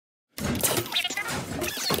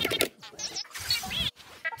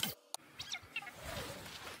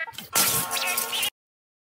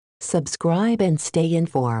Subscribe and stay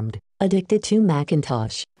informed. Addicted to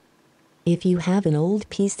Macintosh. If you have an old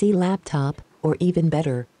PC laptop, or even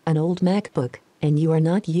better, an old MacBook, and you are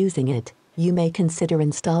not using it, you may consider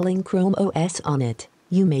installing Chrome OS on it.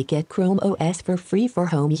 You may get Chrome OS for free for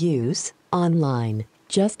home use, online.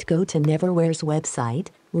 Just go to Neverware's website,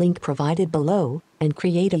 link provided below, and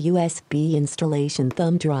create a USB installation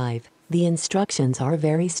thumb drive. The instructions are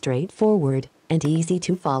very straightforward and easy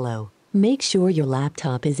to follow. Make sure your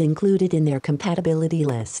laptop is included in their compatibility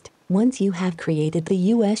list. Once you have created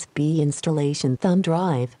the USB installation thumb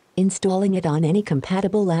drive, installing it on any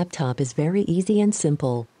compatible laptop is very easy and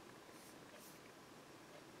simple.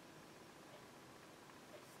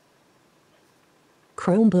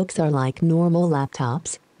 Chromebooks are like normal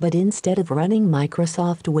laptops, but instead of running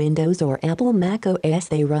Microsoft Windows or Apple Mac OS,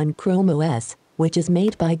 they run Chrome OS, which is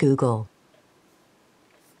made by Google.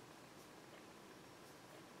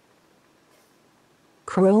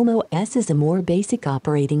 Chrome OS is a more basic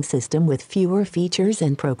operating system with fewer features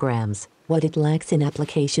and programs. What it lacks in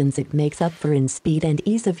applications it makes up for in speed and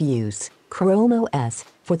ease of use. Chrome OS,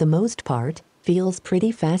 for the most part, feels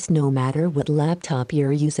pretty fast no matter what laptop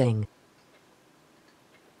you're using.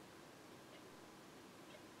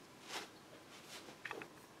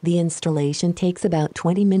 The installation takes about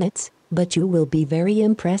 20 minutes, but you will be very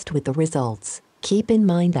impressed with the results. Keep in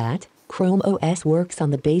mind that Chrome OS works on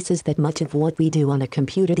the basis that much of what we do on a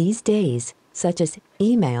computer these days, such as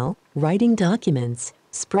email, writing documents,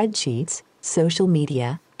 spreadsheets, social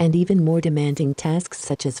media, and even more demanding tasks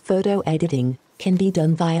such as photo editing, can be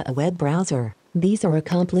done via a web browser. These are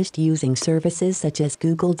accomplished using services such as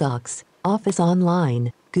Google Docs, Office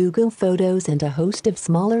Online, Google Photos, and a host of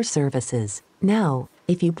smaller services. Now,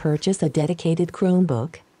 if you purchase a dedicated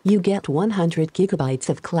Chromebook, you get 100 gigabytes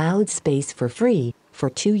of cloud space for free for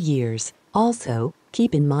 2 years. Also,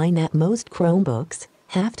 keep in mind that most Chromebooks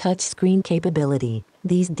have touchscreen capability.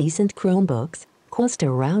 These decent Chromebooks cost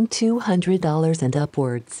around $200 and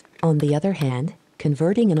upwards. On the other hand,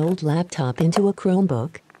 converting an old laptop into a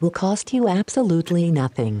Chromebook will cost you absolutely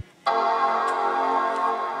nothing.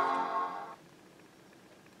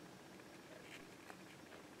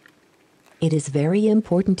 It is very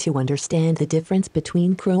important to understand the difference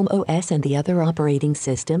between Chrome OS and the other operating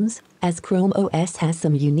systems, as Chrome OS has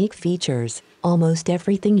some unique features. Almost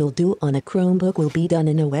everything you'll do on a Chromebook will be done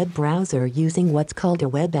in a web browser using what's called a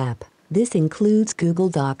web app. This includes Google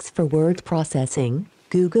Docs for word processing,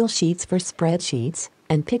 Google Sheets for spreadsheets,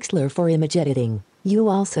 and Pixlr for image editing. You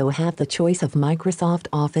also have the choice of Microsoft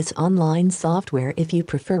Office online software if you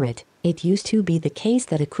prefer it. It used to be the case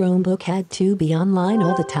that a Chromebook had to be online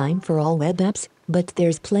all the time for all web apps, but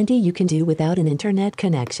there's plenty you can do without an internet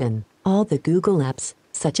connection. All the Google apps,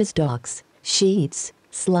 such as Docs, Sheets,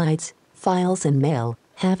 Slides, Files, and Mail,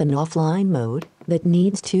 have an offline mode that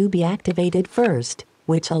needs to be activated first,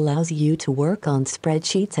 which allows you to work on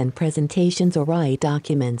spreadsheets and presentations or write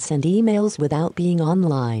documents and emails without being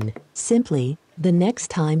online. Simply, the next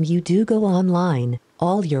time you do go online,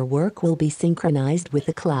 all your work will be synchronized with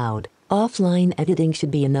the cloud. Offline editing should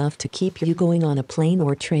be enough to keep you going on a plane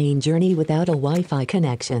or train journey without a Wi-Fi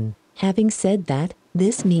connection. Having said that,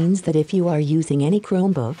 this means that if you are using any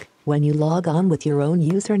Chromebook, when you log on with your own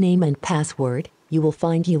username and password, you will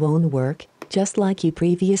find your own work, just like you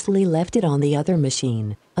previously left it on the other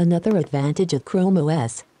machine. Another advantage of Chrome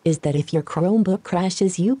OS is that if your Chromebook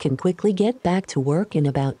crashes, you can quickly get back to work in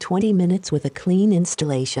about 20 minutes with a clean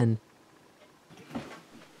installation.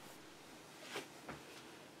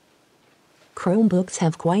 Chromebooks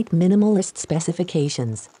have quite minimalist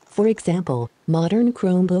specifications. For example, modern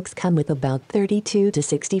Chromebooks come with about 32 to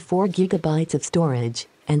 64 gigabytes of storage,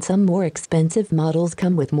 and some more expensive models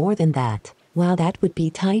come with more than that. While that would be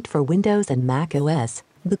tight for Windows and Mac OS,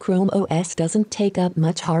 the Chrome OS doesn't take up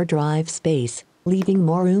much hard drive space, leaving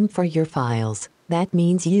more room for your files. That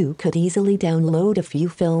means you could easily download a few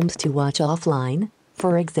films to watch offline.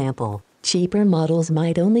 For example, cheaper models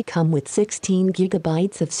might only come with 16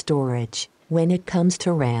 gigabytes of storage. When it comes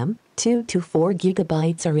to RAM, 2 to 4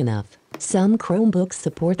 gigabytes are enough. Some Chromebooks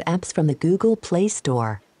support apps from the Google Play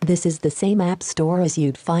Store. This is the same app store as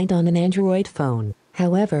you'd find on an Android phone.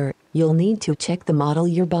 However, you'll need to check the model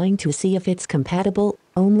you're buying to see if it's compatible.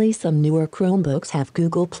 Only some newer Chromebooks have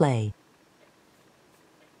Google Play.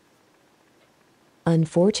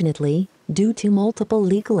 Unfortunately, due to multiple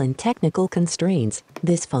legal and technical constraints,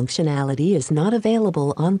 this functionality is not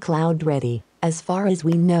available on Cloud Ready. As far as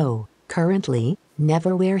we know, currently,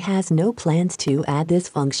 Neverware has no plans to add this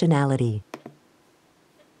functionality.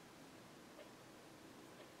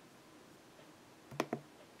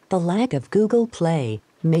 The lack of Google Play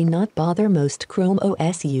may not bother most Chrome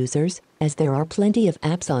OS users, as there are plenty of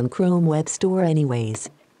apps on Chrome Web Store anyways.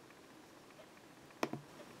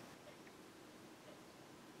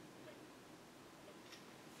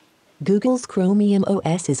 Google's Chromium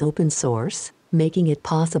OS is open source, making it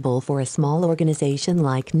possible for a small organization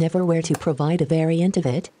like Neverwhere to provide a variant of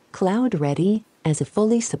it, cloud-ready, as a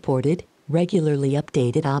fully supported, regularly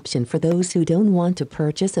updated option for those who don't want to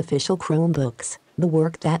purchase official Chromebooks. The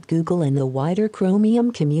work that Google and the wider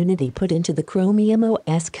Chromium community put into the Chromium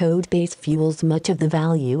OS codebase fuels much of the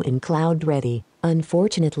value in cloud-ready.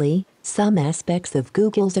 Unfortunately, some aspects of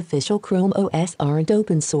Google's official Chrome OS aren't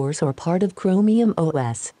open source or part of Chromium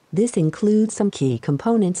OS. This includes some key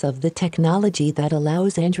components of the technology that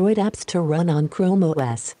allows Android apps to run on Chrome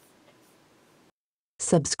OS.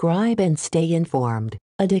 Subscribe and stay informed.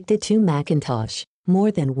 Addicted to Macintosh.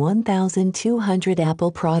 More than 1,200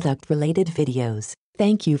 Apple product-related videos.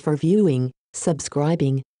 Thank you for viewing,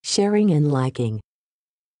 subscribing, sharing and liking.